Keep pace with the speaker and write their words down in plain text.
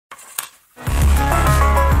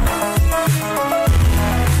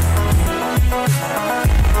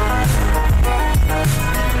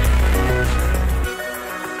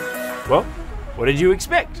what did you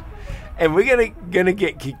expect? And we're gonna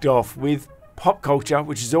get kicked off with pop culture,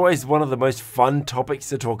 which is always one of the most fun topics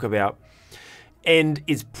to talk about. And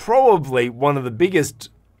it's probably one of the biggest,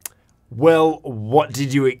 well, what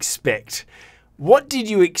did you expect? What did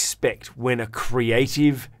you expect when a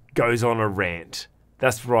creative goes on a rant?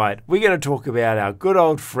 That's right. We're going to talk about our good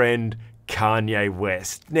old friend, Kanye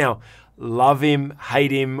West. Now, love him,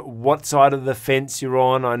 hate him, what side of the fence you're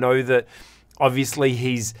on. I know that obviously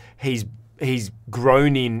he's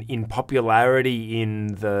grown in popularity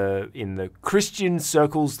in the Christian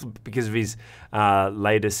circles because of his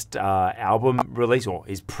latest album release, or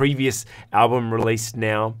his previous album release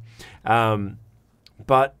now.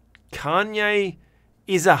 But Kanye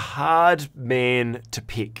is a hard man to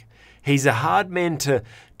pick. He's a hard man to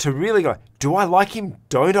really go, do I like him?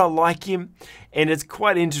 Don't I like him? And it's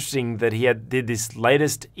quite interesting that he did this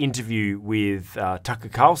latest interview with Tucker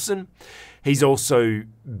Carlson. He's also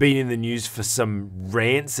been in the news for some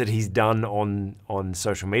rants that he's done on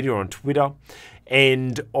social media, on Twitter.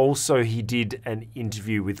 And also he did an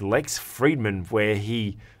interview with Lex Friedman where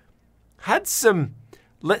he had some,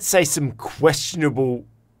 let's say, some questionable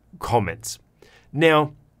comments.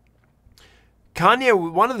 Now, Kanye,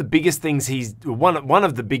 one of the big things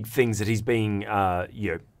that he's being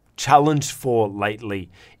challenged for lately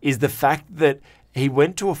is the fact that he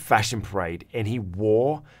went to a fashion parade and he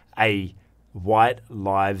wore a White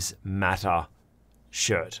Lives Matter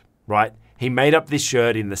shirt, right? He made up this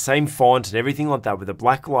shirt in the same font and everything like that with the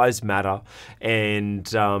Black Lives Matter, and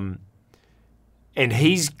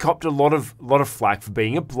he's copped a lot of flack for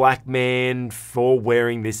being a black man, for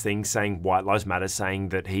wearing this thing saying White Lives Matter, saying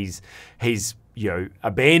that he's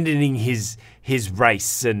abandoning his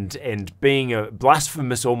race and being a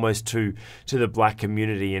blasphemous almost to the black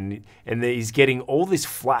community, and he's getting all this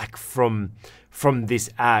flack from this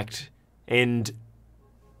act. And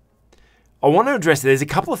I want to address it. There's a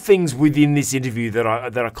couple of things within this interview that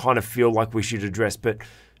I kind of feel like we should address, but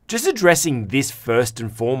just addressing this first and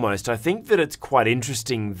foremost, I think that it's quite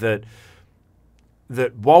interesting that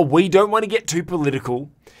while we don't want to get too political,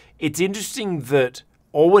 it's interesting that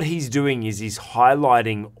all what he's doing is he's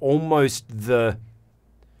highlighting almost the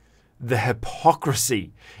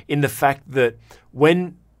hypocrisy in the fact that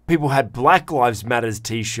when people had Black Lives Matters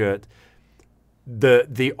t-shirt,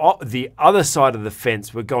 the other side of the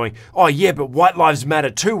fence were going, oh yeah, but white lives matter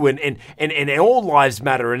too, and all lives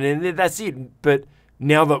matter, and that's it. But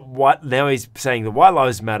now he's saying the white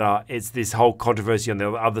lives matter, it's this whole controversy on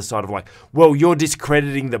the other side of like, well, you're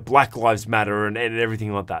discrediting the Black Lives Matter and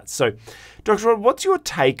everything like that. So, Dr. Rod, what's your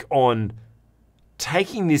take on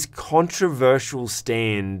taking this controversial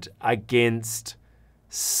stand against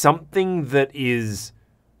something that is,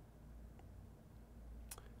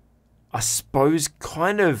 I suppose,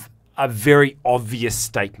 kind of a very obvious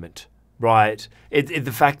statement, right?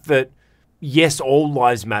 The fact that, yes, all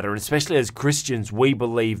lives matter, and especially as Christians, we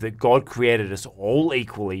believe that God created us all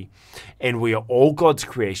equally, and we are all God's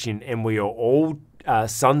creation, and we are all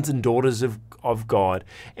sons and daughters of God,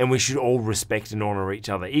 and we should all respect and honor each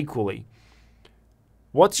other equally.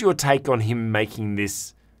 What's your take on him making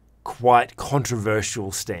this quite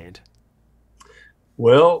controversial stand?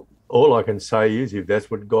 Well, all I can say is if that's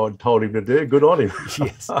what God told him to do, good on him.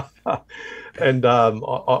 Yes. And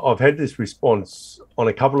I've had this response on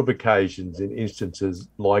a couple of occasions in instances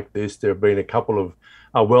like this. There have been a couple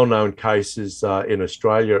of well-known cases in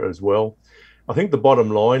Australia as well. I think the bottom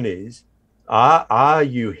line is, are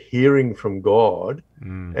you hearing from God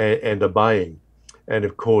and obeying? And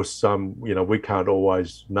of course, we can't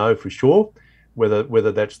always know for sure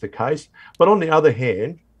whether that's the case. But on the other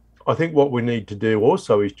hand, I think what we need to do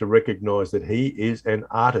also is to recognize that he is an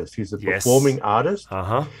artist. He's a performing artist.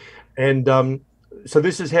 Uh-huh. And so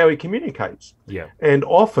this is how he communicates. Yeah. And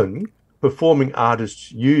often performing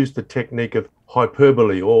artists use the technique of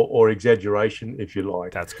hyperbole or exaggeration, if you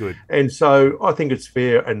like. That's good. And so I think it's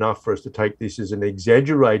fair enough for us to take this as an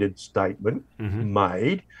exaggerated statement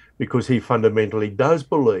made, because he fundamentally does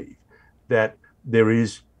believe that there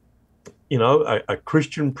is, a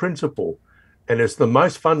Christian principle. And it's the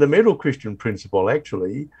most fundamental Christian principle,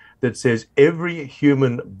 actually, that says every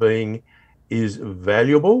human being is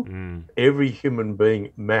valuable. Every human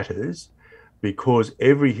being matters because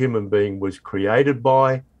every human being was created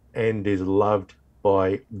by and is loved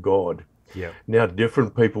by God. Yeah. Now,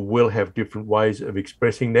 different people will have different ways of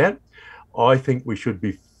expressing that. I think we should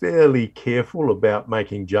be fairly careful about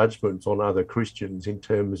making judgments on other Christians in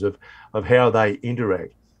terms of how they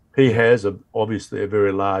interact. He has obviously a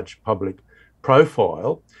very large public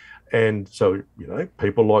profile, And so,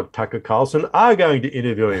 people like Tucker Carlson are going to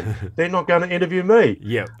interview him. They're not going to interview me.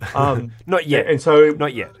 Yeah. Not yet. And so,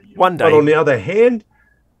 not yet. One day. But on the other hand,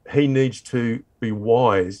 he needs to be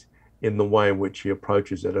wise in the way in which he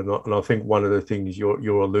approaches it. And I think one of the things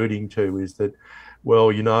you're alluding to is that,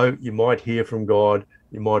 well, you might hear from God,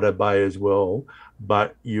 you might obey as well,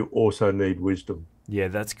 but you also need wisdom. Yeah,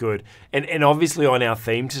 that's good. And obviously on our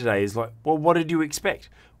theme today is like, well, what did you expect?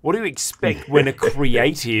 What do you expect when a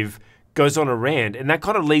creative goes on a rant? And that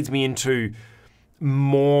kind of leads me into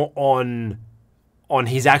more on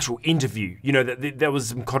his actual interview. There was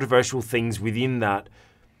some controversial things within that.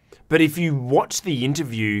 But if you watch the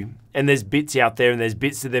interview, and there's bits out there and there's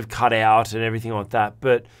bits that they've cut out and everything like that,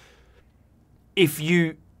 but if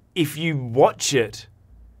you watch it,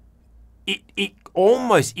 it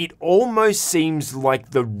almost seems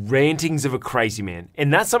like the rantings of a crazy man,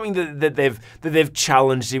 and that's something that they've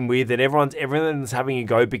challenged him with, and everyone's having a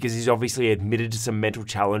go because he's obviously admitted to some mental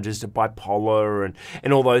challenges, to bipolar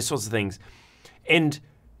and all those sorts of things, and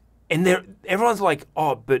everyone's like,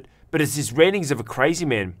 oh, but it's this rantings of a crazy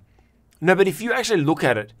man. No, but if you actually look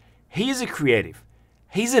at it, he is a creative,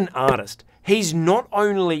 he's an artist. He's not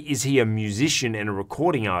only is he a musician and a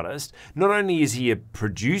recording artist, not only is he a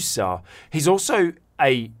producer, he's also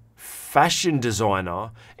a fashion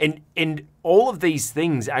designer, and all of these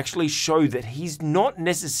things actually show that he's not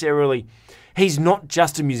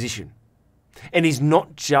just a musician, and he's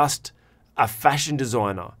not just a fashion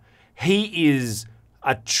designer. He is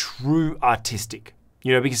a true artistic.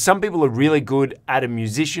 Because some people are really good at a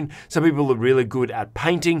musician, some people are really good at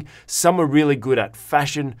painting, some are really good at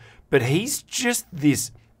fashion, but he's just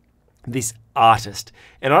this artist.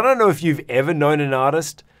 And I don't know if you've ever known an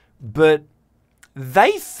artist, but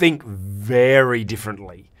they think very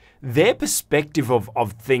differently. Their perspective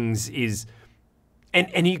of things is,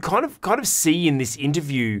 and you kind of see in this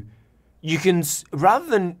interview, you can, rather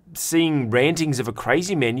than seeing rantings of a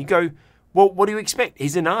crazy man, you go, well, what do you expect?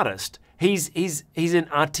 He's an artist. He's an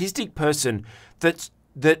artistic person that's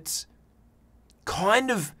kind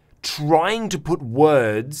of trying to put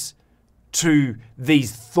words to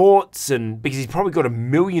these thoughts, and because he's probably got a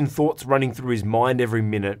million thoughts running through his mind every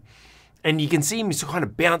minute. And you can see him just kind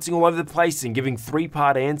of bouncing all over the place and giving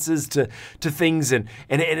 3-part answers to things, and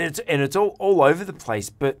it's all over the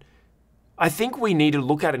place. But I think we need to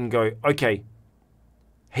look at it and go, okay,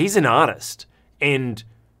 he's an artist, and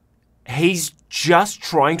he's just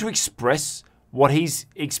trying to express what he's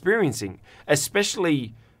experiencing,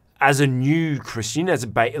 especially as a new Christian,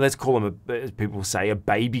 let's call him, as people say, a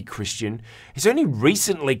baby Christian. He's only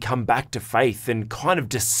recently come back to faith and kind of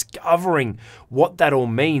discovering what that all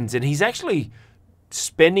means. And he's actually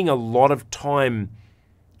spending a lot of time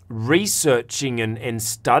researching and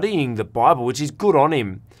studying the Bible, which is good on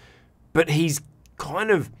him. But he's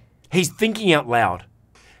thinking out loud.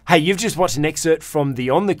 Hey, you've just watched an excerpt from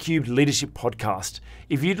the On the Cubed Leadership Podcast.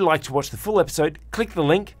 If you'd like to watch the full episode, click the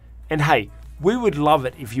link. And hey, we would love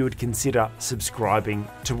it if you would consider subscribing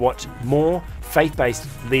to watch more faith-based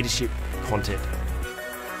leadership content.